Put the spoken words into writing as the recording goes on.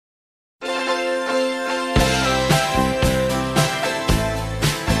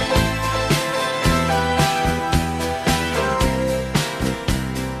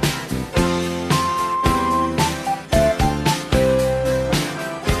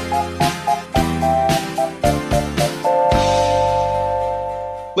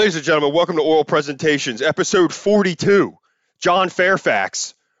Ladies and gentlemen, welcome to Oral Presentations, episode 42. John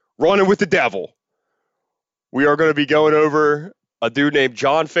Fairfax, running with the devil. We are going to be going over a dude named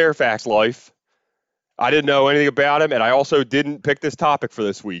John Fairfax life. I didn't know anything about him, and I also didn't pick this topic for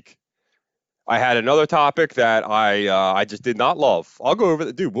this week. I had another topic that I just did not love. I'll go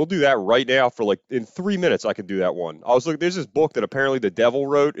over dude, we'll do that right now for like in 3 minutes. I can do that one. I was looking, there's this book that apparently the devil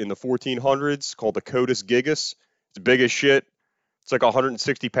wrote in the 1400s called the Codex Gigas. It's big as shit. It's like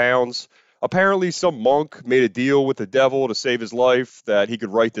 160 pounds. Apparently, some monk made a deal with the devil to save his life that he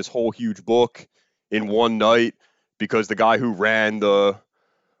could write this whole huge book in one night because the guy who ran the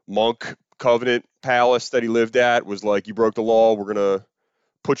monk covenant palace that he lived at was like, you broke the law. They were going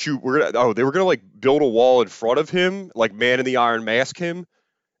to like build a wall in front of him, like Man in the Iron Mask him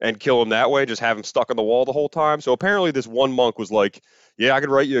and kill him that way, just have him stuck on the wall the whole time. So apparently this one monk was like, yeah, I could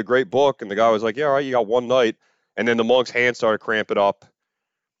write you a great book. And the guy was like, yeah, all right, you got one night. And then the monk's hand started cramping up.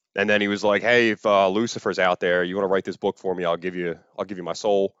 And then he was like, hey, if Lucifer's out there, you want to write this book for me, I'll give you my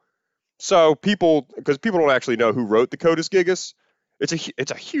soul. So because people don't actually know who wrote the Codex Gigas,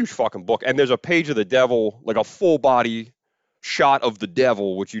 it's a huge fucking book. And there's a page of the devil, like a full body shot of the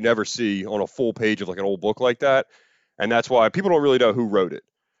devil, which you never see on a full page of like an old book like that. And that's why people don't really know who wrote it.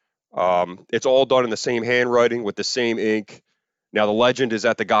 It's all done in the same handwriting with the same ink. Now, the legend is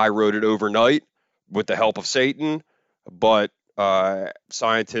that the guy wrote it overnight with the help of Satan, but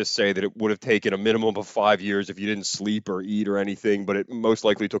scientists say that it would have taken a minimum of 5 years if you didn't sleep or eat or anything, but it most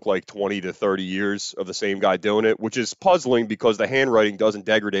likely took like 20 to 30 years of the same guy doing it, which is puzzling because the handwriting doesn't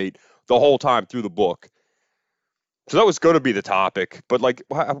degrade the whole time through the book. So that was going to be the topic, but like,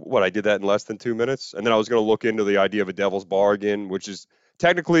 I did that in less than 2 minutes, and then I was going to look into the idea of a devil's bargain, which is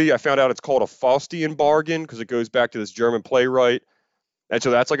technically, I found out it's called a Faustian bargain because it goes back to this German playwright. And so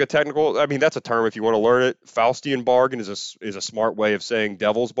that's like a technical, I mean, that's a term if you want to learn it. Faustian bargain is a smart way of saying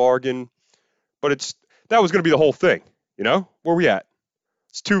devil's bargain. But that was going to be the whole thing, you know? Where we at?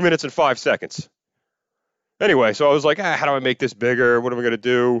 It's 2 minutes and 5 seconds. Anyway, so I was like, how do I make this bigger? What am I going to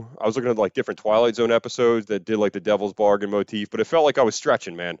do? I was looking at like different Twilight Zone episodes that did like the devil's bargain motif, but it felt like I was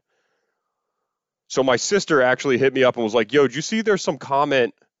stretching, man. So my sister actually hit me up and was like, yo, did you see there's some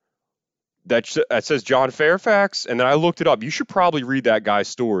comment that says John Fairfax? And then I looked it up. You should probably read that guy's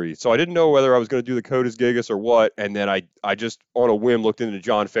story. So I didn't know whether I was going to do the Codex Gigas or what. And then I just on a whim looked into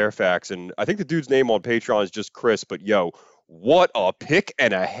John Fairfax. And I think the dude's name on Patreon is just Chris. But yo, what a pick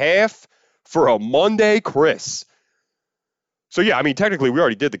and a half for a Monday, Chris. So yeah, I mean, technically we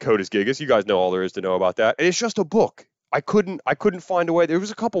already did the Codex Gigas. You guys know all there is to know about that. And it's just a book. I couldn't find a way. There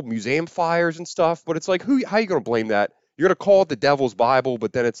was a couple museum fires and stuff. But it's like, how are you going to blame that? You're going to call it the Devil's Bible.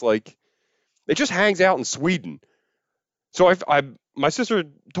 But then it's like, it just hangs out in Sweden. So my sister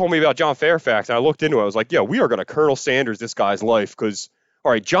told me about John Fairfax, and I looked into it. I was like, yeah, we are going to Colonel Sanders this guy's life because,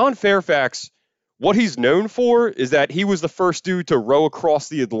 all right, John Fairfax, what he's known for is that he was the first dude to row across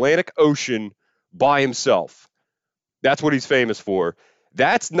the Atlantic Ocean by himself. That's what he's famous for.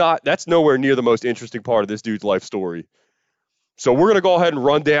 That's nowhere near the most interesting part of this dude's life story. So we're going to go ahead and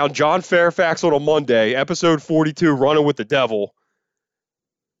run down John Fairfax on a Monday, episode 42, Running with the Devil.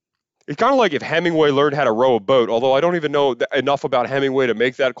 It's kind of like if Hemingway learned how to row a boat, although I don't even know enough about Hemingway to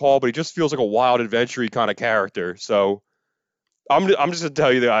make that call, but he just feels like a wild, adventure-y kind of character. So I'm just going to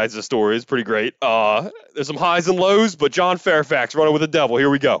tell you guys the story. It's pretty great. There's some highs and lows, but John Fairfax, Running with the Devil. Here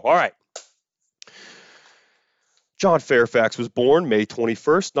we go. All right. John Fairfax was born May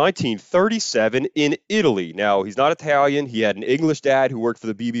 21st, 1937 in Italy. Now, he's not Italian. He had an English dad who worked for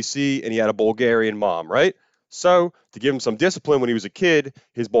the BBC, and he had a Bulgarian mom, right? So, to give him some discipline when he was a kid,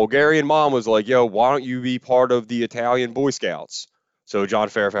 his Bulgarian mom was like, yo, why don't you be part of the Italian Boy Scouts? So John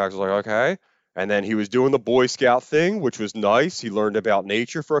Fairfax was like, okay. And then he was doing the Boy Scout thing, which was nice. He learned about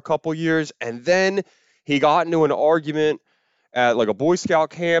nature for a couple years. And then he got into an argument at like a Boy Scout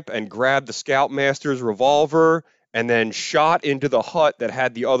camp and grabbed the Scoutmaster's revolver and then shot into the hut that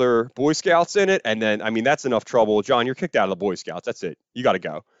had the other Boy Scouts in it. And then, I mean, that's enough trouble. John, you're kicked out of the Boy Scouts. That's it. You got to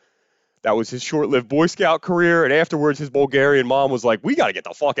go. That was his short-lived Boy Scout career, and afterwards his Bulgarian mom was like, we got to get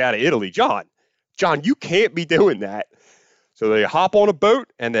the fuck out of Italy. John, you can't be doing that. So they hop on a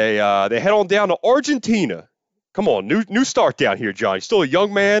boat, and they head on down to Argentina. Come on, new start down here, John. You're still a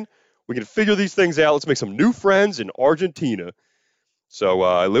young man. We can figure these things out. Let's make some new friends in Argentina.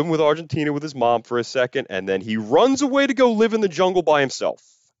 So living with Argentina with his mom for a second, and then he runs away to go live in the jungle by himself.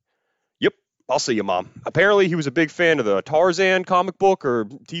 I'll see you, Mom. Apparently, he was a big fan of the Tarzan comic book or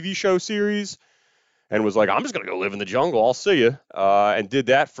TV show series and was like, I'm just going to go live in the jungle. I'll see you. And did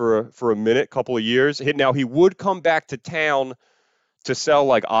that for a minute, couple of years. Now, he would come back to town to sell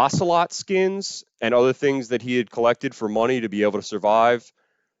like ocelot skins and other things that he had collected for money to be able to survive.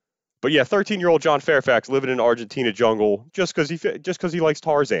 But yeah, 13-year-old John Fairfax living in Argentina jungle just because he likes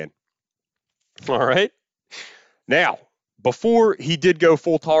Tarzan. All right. Now, before he did go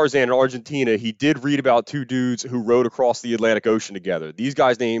full Tarzan in Argentina, he did read about two dudes who rowed across the Atlantic Ocean together. These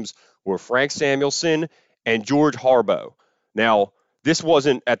guys' names were Frank Samuelson and George Harbo. Now, this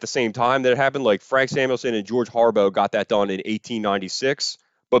wasn't at the same time that it happened. Like Frank Samuelson and George Harbo got that done in 1896.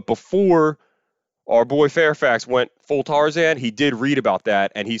 But before our boy Fairfax went full Tarzan, he did read about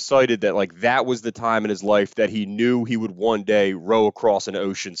that, and he cited that like that was the time in his life that he knew he would one day row across an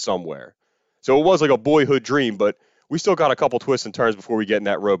ocean somewhere. So it was like a boyhood dream, but we still got a couple twists and turns before we get in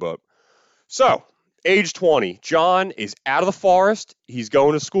that rowboat. So, age 20, John is out of the forest. He's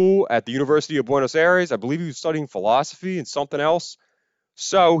going to school at the University of Buenos Aires. I believe he was studying philosophy and something else.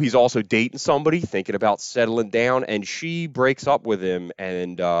 So he's also dating somebody, thinking about settling down, and she breaks up with him,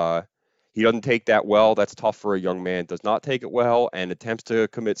 and he doesn't take that well. That's tough for a young man. Does not take it well and attempts to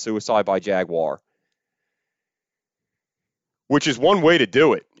commit suicide by jaguar, which is one way to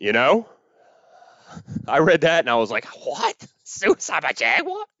do it, you know? I read that and I was like, what? Suicide by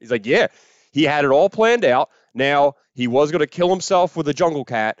jaguar? He's like, yeah. He had it all planned out. Now, he was going to kill himself with a jungle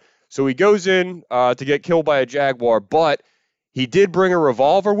cat. So he goes in to get killed by a jaguar, but he did bring a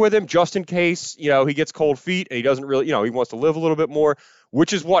revolver with him just in case, he gets cold feet and he doesn't really, he wants to live a little bit more,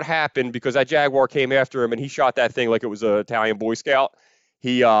 which is what happened because that jaguar came after him and he shot that thing like it was an Italian Boy Scout.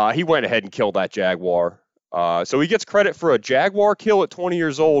 He went ahead and killed that jaguar. So he gets credit for a jaguar kill at 20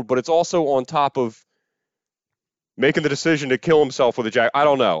 years old, but it's also on top of making the decision to kill himself with a jaguar. I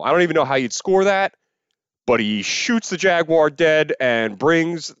don't know. I don't even know how you'd score that, but he shoots the jaguar dead and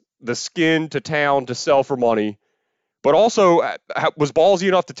brings the skin to town to sell for money, but also was ballsy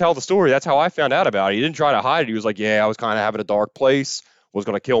enough to tell the story. That's how I found out about it. He didn't try to hide it. He was like, yeah, I was kind of having a dark place, was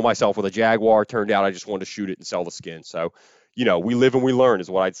going to kill myself with a jaguar. Turned out I just wanted to shoot it and sell the skin. So, we live and we learn is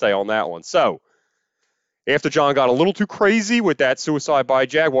what I'd say on that one. So, after John got a little too crazy with that suicide by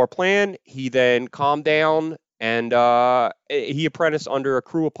jaguar plan, he then calmed down and he apprenticed under a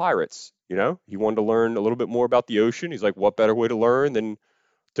crew of pirates. He wanted to learn a little bit more about the ocean. He's like, what better way to learn than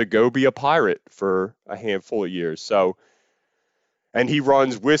to go be a pirate for a handful of years? So, and he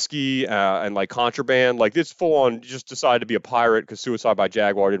runs whiskey and like contraband. Like this full on just decided to be a pirate because suicide by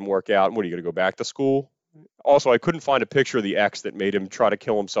jaguar didn't work out. And what, are you going to go back to school? Also, I couldn't find a picture of the ex that made him try to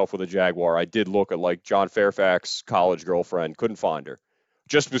kill himself with a jaguar. I did look at like John Fairfax college girlfriend, couldn't find her.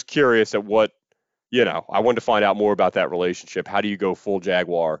 Just was curious at what, I wanted to find out more about that relationship. How do you go full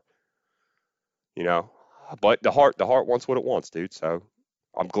jaguar? But the heart wants what it wants, dude. So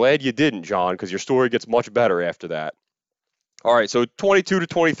I'm glad you didn't, John, because your story gets much better after that. All right, so 22 to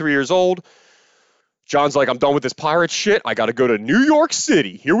 23 years old. John's like, I'm done with this pirate shit. I got to go to New York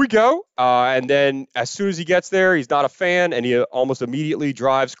City. Here we go. And then as soon as he gets there, he's not a fan, and he almost immediately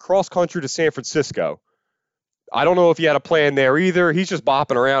drives cross country to San Francisco. I don't know if he had a plan there either. He's just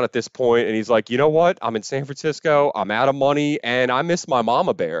bopping around at this point, and he's like, you know what? I'm in San Francisco. I'm out of money, and I miss my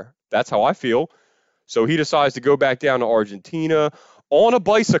mama bear. That's how I feel. So he decides to go back down to Argentina on a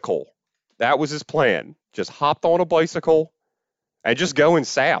bicycle. That was his plan. Just hopped on a bicycle and just going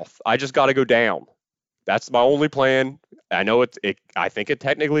south. I just got to go down. That's my only plan. I know I think it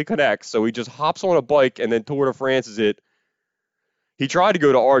technically connects. So he just hops on a bike and then Tour de France is it. He tried to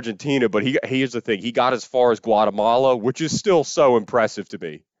go to Argentina, but here's the thing. He got as far as Guatemala, which is still so impressive to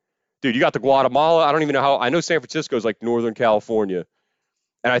me. Dude, you got to Guatemala. I don't even know how. I know San Francisco is like Northern California.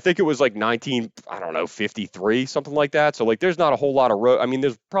 And I think it was like 53, something like that. So like there's not a whole lot of road. I mean,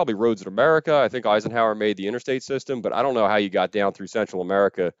 there's probably roads in America. I think Eisenhower made the interstate system, but I don't know how you got down through Central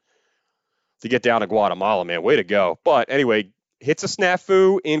America to get down to Guatemala, man. Way to go. But anyway, hits a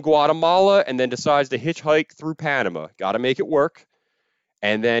snafu in Guatemala and then decides to hitchhike through Panama. Got to make it work.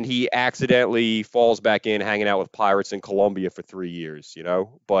 And then he accidentally falls back in hanging out with pirates in Colombia for 3 years,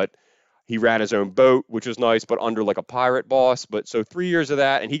 But he ran his own boat, which was nice, but under like a pirate boss. But so 3 years of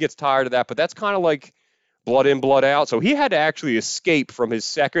that, and he gets tired of that. But that's kind of like blood in, blood out. So he had to actually escape from his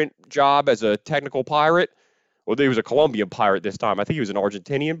second job as a technical pirate. Well, he was a Colombian pirate this time. I think he was an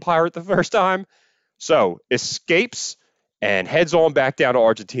Argentinian pirate the first time. So escapes and heads on back down to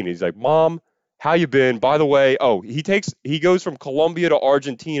Argentina. He's like, Mom, how you been? By the way, he goes from Colombia to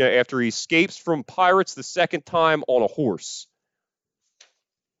Argentina after he escapes from pirates the second time on a horse.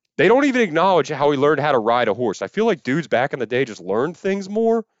 They don't even acknowledge how he learned how to ride a horse. I feel like dudes back in the day just learned things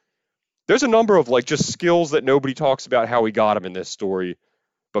more. There's a number of like just skills that nobody talks about how he got them in this story.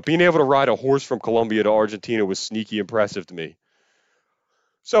 But being able to ride a horse from Colombia to Argentina was sneaky impressive to me.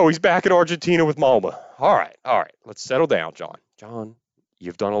 So he's back in Argentina with Mama. All right. Let's settle down, John. John,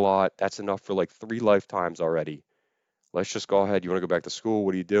 you've done a lot. That's enough for like 3 lifetimes already. let's just go ahead. You want to go back to school?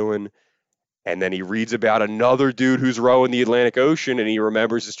 What are you doing? And then he reads about another dude who's rowing the Atlantic Ocean, and he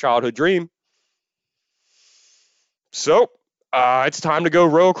remembers his childhood dream. So it's time to go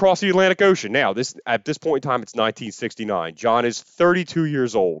row across the Atlantic Ocean. Now, at this point in time, it's 1969. John is 32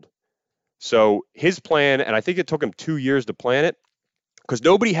 years old. So his plan, and I think it took him 2 years to plan it, because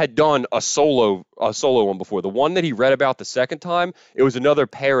nobody had done a solo one before. The one that he read about the second time, it was another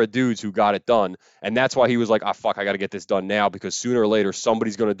pair of dudes who got it done, and that's why he was like, fuck, I got to get this done now, because sooner or later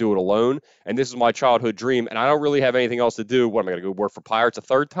somebody's going to do it alone, and this is my childhood dream, and I don't really have anything else to do. What, am I going to go work for pirates a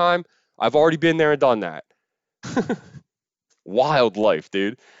third time? I've already been there and done that. Wild life,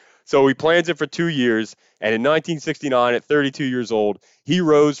 dude. So he plans it for 2 years, and in 1969, at 32 years old, he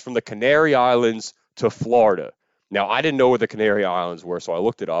rows from the Canary Islands to Florida. Now, I didn't know where the Canary Islands were, so I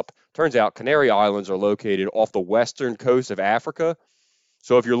looked it up. Turns out Canary Islands are located off the western coast of Africa.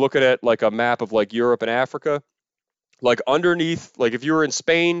 So if you're looking at like a map of like Europe and Africa, like underneath, like if you were in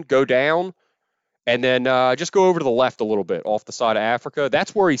Spain, go down, and then just go over to the left a little bit off the side of Africa.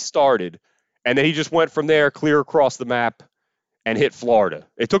 That's where he started. And then he just went from there, clear across the map, and hit Florida.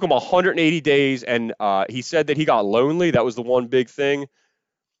 It took him 180 days, and he said that he got lonely. That was the one big thing.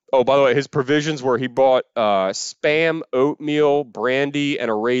 Oh, by the way, his provisions were he bought Spam, oatmeal, brandy, and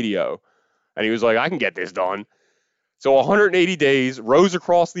a radio. And he was like, I can get this done. So 180 days, rows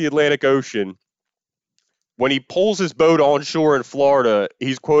across the Atlantic Ocean. When he pulls his boat on shore in Florida,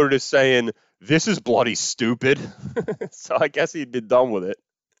 he's quoted as saying, "This is bloody stupid." So I guess he'd been done with it.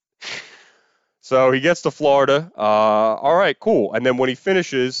 So he gets to Florida. All right, cool. And then when he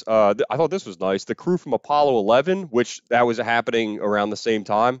finishes, I thought this was nice. The crew from Apollo 11, which that was happening around the same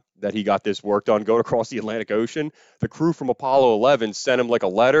time that he got this work done going across the Atlantic Ocean. The crew from Apollo 11 sent him like a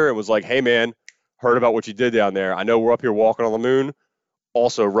letter and was like, hey, man, heard about what you did down there. I know we're up here walking on the moon.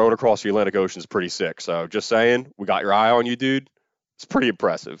 Also, rowing across the Atlantic Ocean is pretty sick. So just saying, we got your eye on you, dude. It's pretty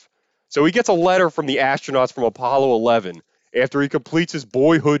impressive. So he gets a letter from the astronauts from Apollo 11 after he completes his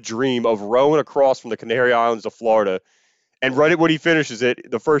boyhood dream of rowing across from the Canary Islands to Florida. And right when he finishes it,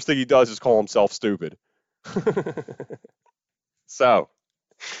 the first thing he does is call himself stupid. So,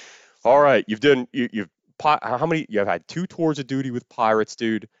 all right, you've had 2 tours of duty with pirates,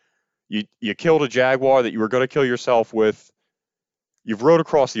 dude. You killed a jaguar that you were going to kill yourself with. You've rowed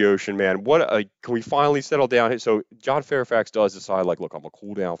across the ocean, man. Can we finally settle down? So John Fairfax does decide, like, look, I'm going to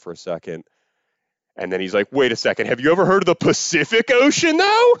cool down for a second. And then he's like, wait a second, have you ever heard of the Pacific Ocean,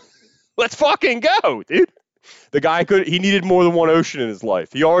 though? Let's fucking go, dude. The guy he needed more than one ocean in his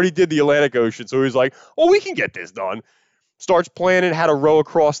life. He already did the Atlantic Ocean, so he's like, oh, we can get this done. Starts planning how to row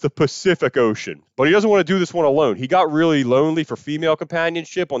across the Pacific Ocean. But he doesn't want to do this one alone. He got really lonely for female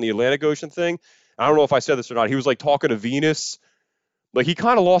companionship on the Atlantic Ocean thing. I don't know if I said this or not. He was like talking to Venus. Like he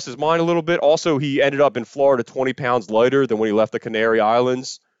kind of lost his mind a little bit. Also, he ended up in Florida 20 pounds lighter than when he left the Canary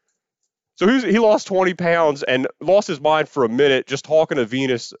Islands. So he lost 20 pounds and lost his mind for a minute just talking to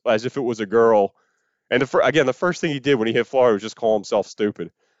Venus as if it was a girl. And the first thing he did when he hit Florida was just call himself stupid.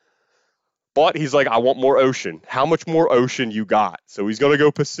 But he's like, I want more ocean. How much more ocean you got? So he's going to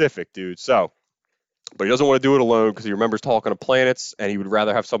go Pacific, dude. So, but he doesn't want to do it alone because he remembers talking to planets and he would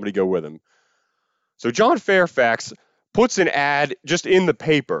rather have somebody go with him. So John Fairfax puts an ad just in the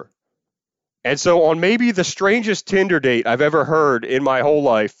paper. And so on maybe the strangest Tinder date I've ever heard in my whole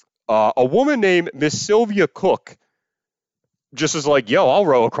life, a woman named Miss Sylvia Cook just is like, yo, I'll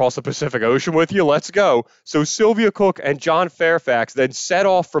row across the Pacific Ocean with you. Let's go. So Sylvia Cook and John Fairfax then set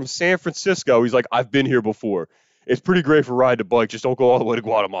off from San Francisco. He's like, I've been here before. It's pretty great for riding a bike. Just don't go all the way to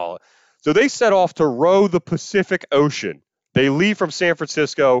Guatemala. So they set off to row the Pacific Ocean. They leave from San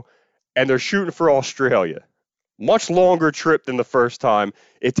Francisco and they're shooting for Australia. Much longer trip than the first time.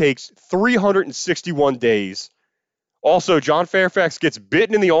 It takes 361 days. Also, John Fairfax gets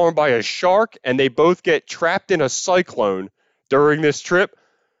bitten in the arm by a shark, and they both get trapped in a cyclone during this trip.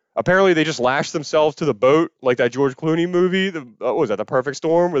 Apparently, they just lashed themselves to the boat, like that George Clooney movie. What was that, The Perfect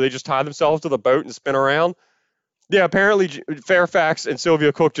Storm, where they just tie themselves to the boat and spin around? Yeah, apparently Fairfax and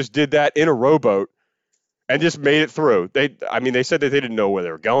Sylvia Cook just did that in a rowboat and just made it through. They said that they didn't know where they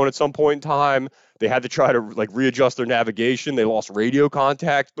were going at some point in time. They had to try to like readjust their navigation. They lost radio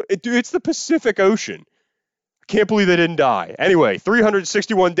contact. But it's the Pacific Ocean. Can't believe they didn't die. Anyway,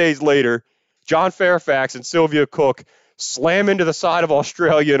 361 days later, John Fairfax and Sylvia Cook slam into the side of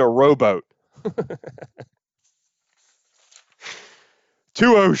Australia in a rowboat.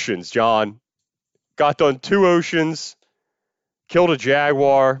 2 oceans, John. Got done 2 oceans. Killed a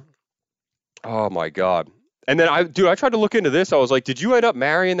jaguar. Oh, my God. And then, I tried to look into this. I was like, did you end up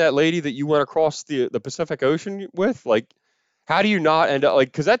marrying that lady that you went across the Pacific Ocean with? Like, how do you not end up,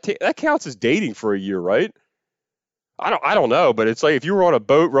 like, because that counts as dating for a year, right? I don't know, but it's like if you were on a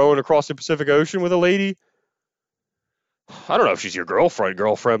boat rowing across the Pacific Ocean with a lady, I don't know if she's your girlfriend,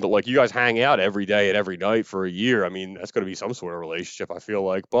 but like you guys hang out every day and every night for a year. I mean, that's going to be some sort of relationship, I feel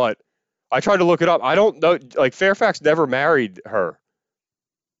like. But I tried to look it up. I don't know. Like Fairfax never married her.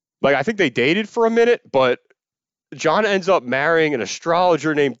 Like I think they dated for a minute, but John ends up marrying an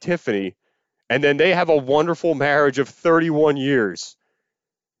astrologer named Tiffany, and then they have a wonderful marriage of 31 years.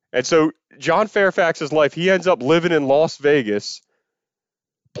 And so John Fairfax's life, he ends up living in Las Vegas,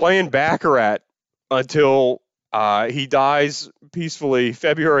 playing baccarat until he dies peacefully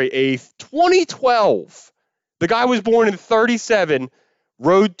February 8th, 2012. The guy was born in 37,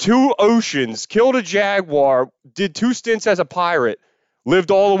 rode 2 oceans, killed a jaguar, did 2 stints as a pirate,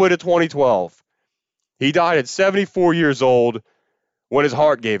 lived all the way to 2012. He died at 74 years old when his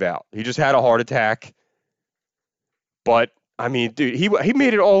heart gave out. He just had a heart attack. But, I mean, dude, he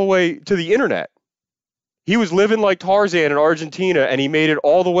made it all the way to the internet. He was living like Tarzan in Argentina, and he made it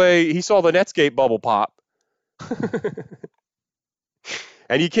all the way. He saw the Netscape bubble pop.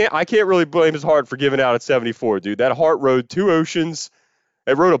 And I can't really blame his heart for giving out at 74, dude. That heart rode 2 oceans.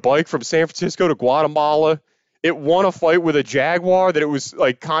 It rode a bike from San Francisco to Guatemala. It won a fight with a jaguar that it was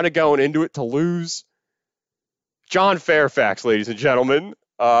like kind of going into it to lose. John Fairfax, ladies and gentlemen,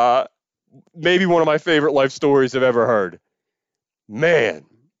 maybe one of my favorite life stories I've ever heard. Man,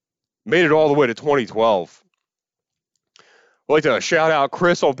 made it all the way to 2012. I'd like to shout out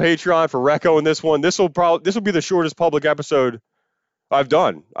Chris on Patreon for Recco in this one. This will be the shortest public episode I've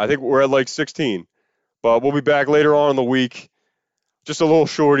done. I think we're at like 16, but we'll be back later on in the week. Just a little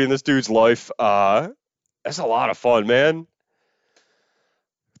shorty in this dude's life. That's a lot of fun, man.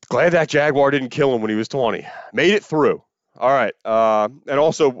 Glad that Jaguar didn't kill him when he was 20. Made it through. All right. And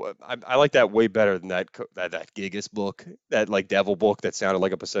also, I like that way better than that Gigas book, that like devil book that sounded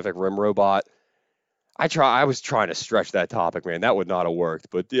like a Pacific Rim robot. I was trying to stretch that topic, man. That would not have worked.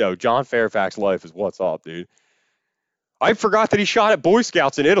 But, John Fairfax life is what's up, dude. I forgot that he shot at Boy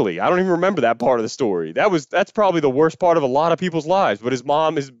Scouts in Italy. I don't even remember that part of the story. That's probably the worst part of a lot of people's lives. But his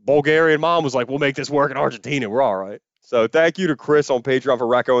Bulgarian mom was like, we'll make this work in Argentina. We're all right. So thank you to Chris on Patreon for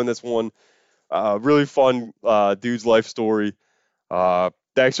Recco in this one. Really fun dude's life story.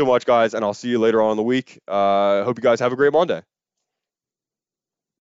 Thanks so much, guys, and I'll see you later on in the week. Hope you guys have a great Monday.